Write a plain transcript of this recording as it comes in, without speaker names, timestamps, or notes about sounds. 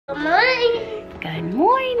Good morning. Good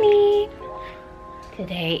morning.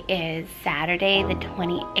 Today is Saturday, the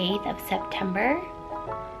 28th of September.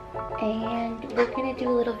 And we're gonna do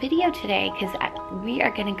a little video today because we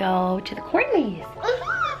are gonna go to the corn maze.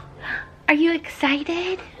 Are you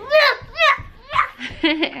excited?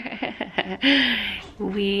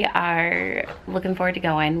 We are looking forward to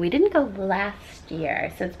going. We didn't go last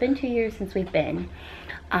year, so it's been 2 years since we've been.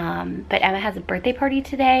 But Emma has a birthday party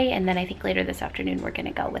today, and then I think later this afternoon we're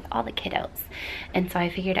gonna go with all the kiddos. And so I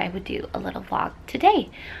figured I would do a little vlog today.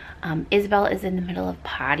 Isabel is in the middle of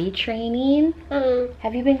potty training.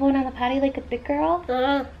 Have you been going on the potty like a big girl?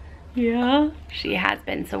 Yeah, she has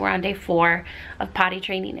been. So we're on day 4 of potty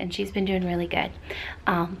training, and she's been doing really good.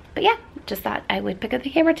 But yeah, just thought I would pick up the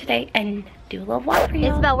camera today and do a little vlog for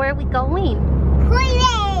you. Isabel, where are we going?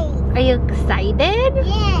 Morning. Are you excited?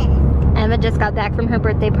 Yes. Emma just got back from her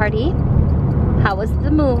birthday party. How was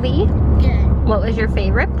the movie? Good. What was your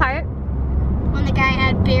favorite part? When the guy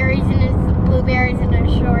had blueberries in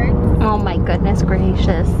his shorts. Oh my goodness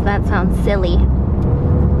gracious, that sounds silly.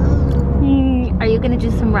 Are you gonna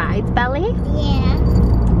do some rides, Belly? Yeah.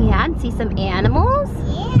 Yeah, and see some animals?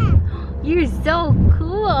 Yeah. You're so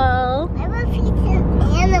cool. I will feed some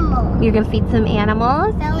animals. You're gonna feed some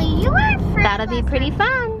animals? Belly, you are afraid. That'll be pretty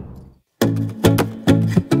fun.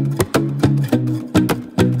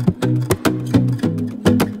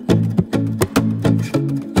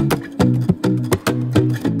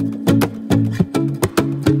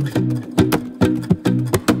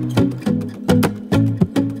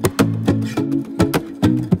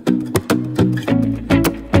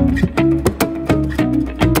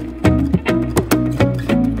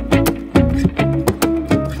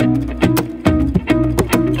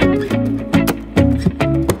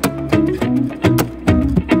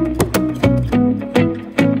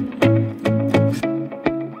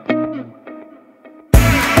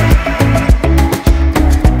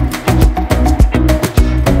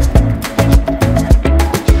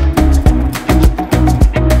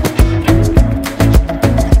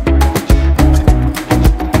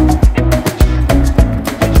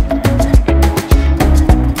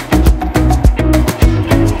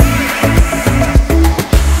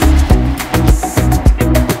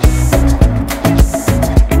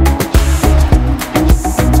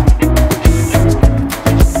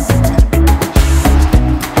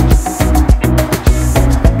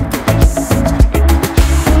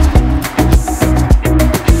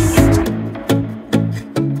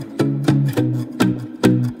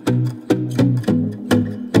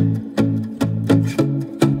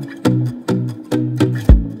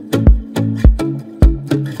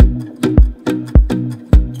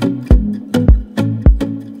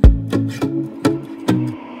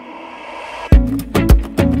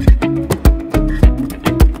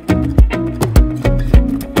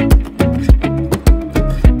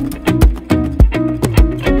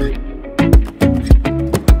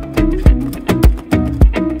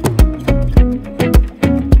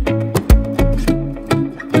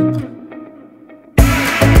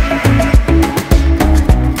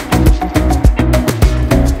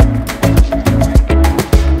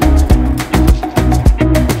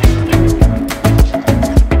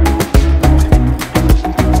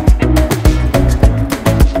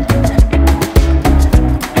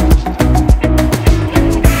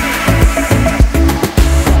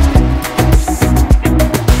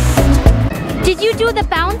 The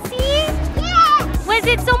bouncy? Yeah. Was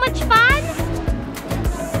it so much fun?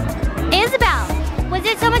 Isabel, was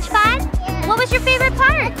it so much fun? Yeah. What was your favorite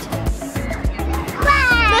part?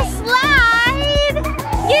 Slide. The slide?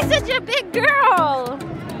 You're such a big girl.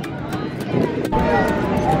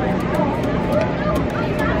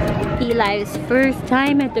 Eli's first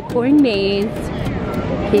time at the corn maze.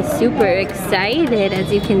 He's super excited, as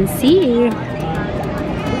you can see.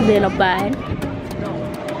 Little bud.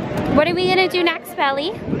 What are we gonna do next,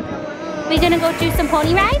 Belly? We gonna go do some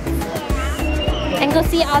pony rides? And go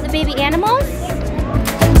see all the baby animals?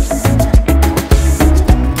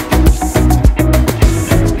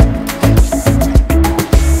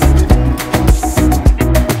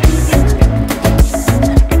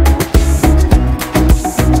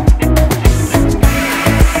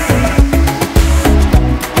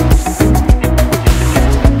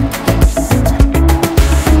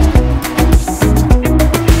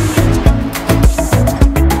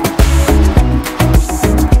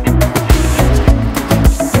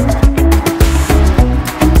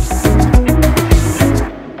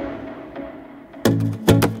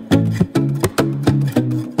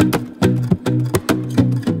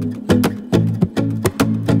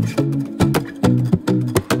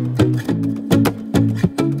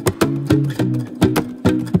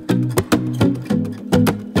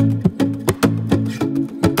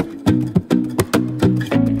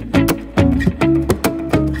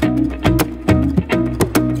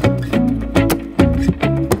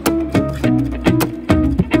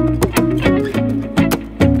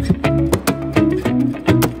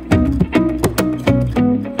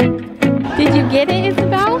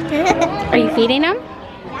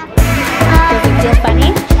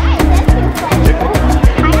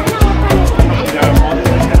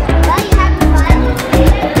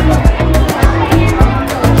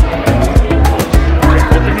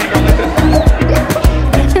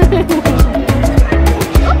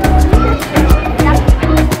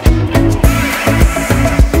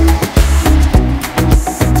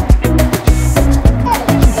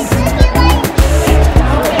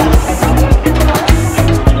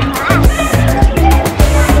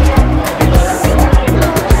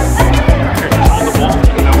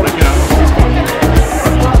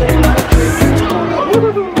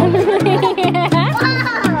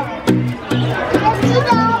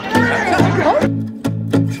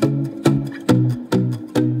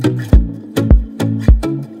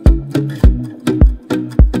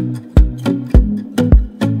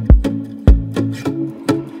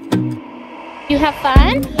 have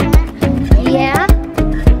fun? Yeah?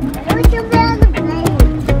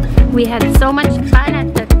 We had so much fun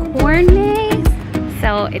at the corn maze.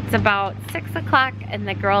 So it's about 6 o'clock and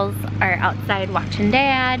the girls are outside watching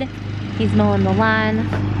Dad. He's mowing the lawn.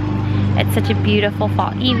 It's such a beautiful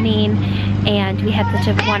fall evening and we had such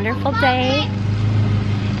a wonderful day.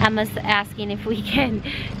 Emma's asking if we can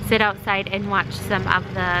sit outside and watch some of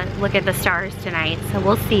look at the stars tonight. So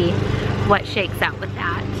we'll see what shakes out with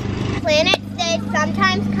that. Planets, they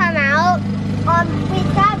sometimes come out. We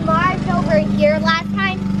saw Mars over here last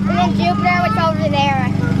time, and then Jupiter was over there.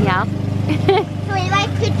 Yeah. So we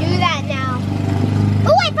like to do that now.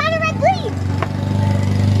 Oh, I found a red leaf!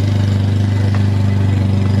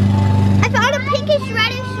 I found a pinkish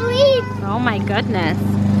reddish leaf! Oh my goodness.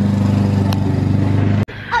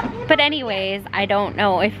 But anyways, I don't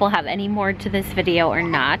know if we'll have any more to this video or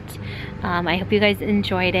not. I hope you guys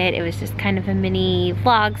enjoyed it. It was just kind of a mini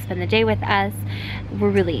vlog, spend the day with us.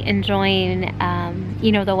 We're really enjoying,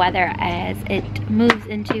 you know, the weather as it moves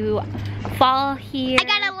into fall here. I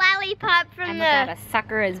got a lollipop from Emma got a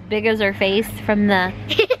sucker as big as her face from the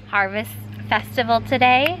Harvest Festival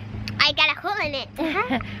today. I got a hole in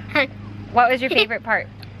it. What was your favorite part?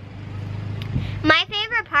 My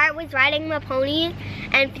favorite part was riding the pony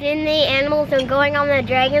and feeding the animals and going on the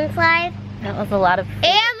dragon slide. That was a lot of fun.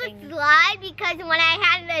 And the slide, because when I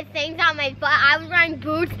had the things on my foot, I was wearing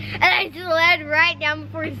boots and I slid right down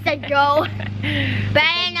before he said go. But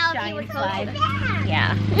I didn't know if he was supposed to.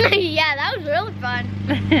 Yeah. Yeah, that was really fun.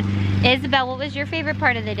 Isabel, what was your favorite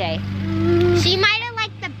part of the day? She might have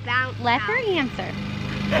liked the bounce Let house. her answer.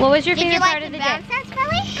 What was your favorite part of the bounce day? house,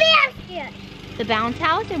 Kelly? Bounce The bounce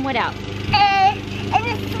house and what else? and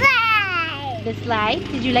the slide. The slide.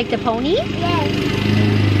 Did you like the pony? Yes.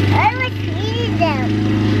 I like feeding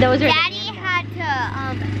them. Those are Daddy had to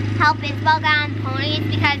help Isabel get on ponies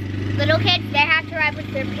because little kids, they have to ride with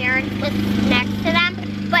their parents next to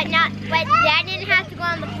them. But Dad didn't have to go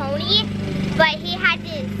on the pony, but he had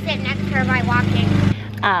to sit next to her by walking.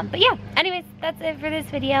 But yeah, anyways, that's it for this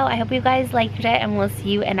video. I hope you guys liked it and we'll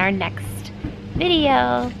see you in our next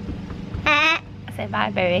video. Say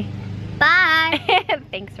bye, baby. Bye.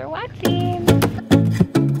 Thanks for watching.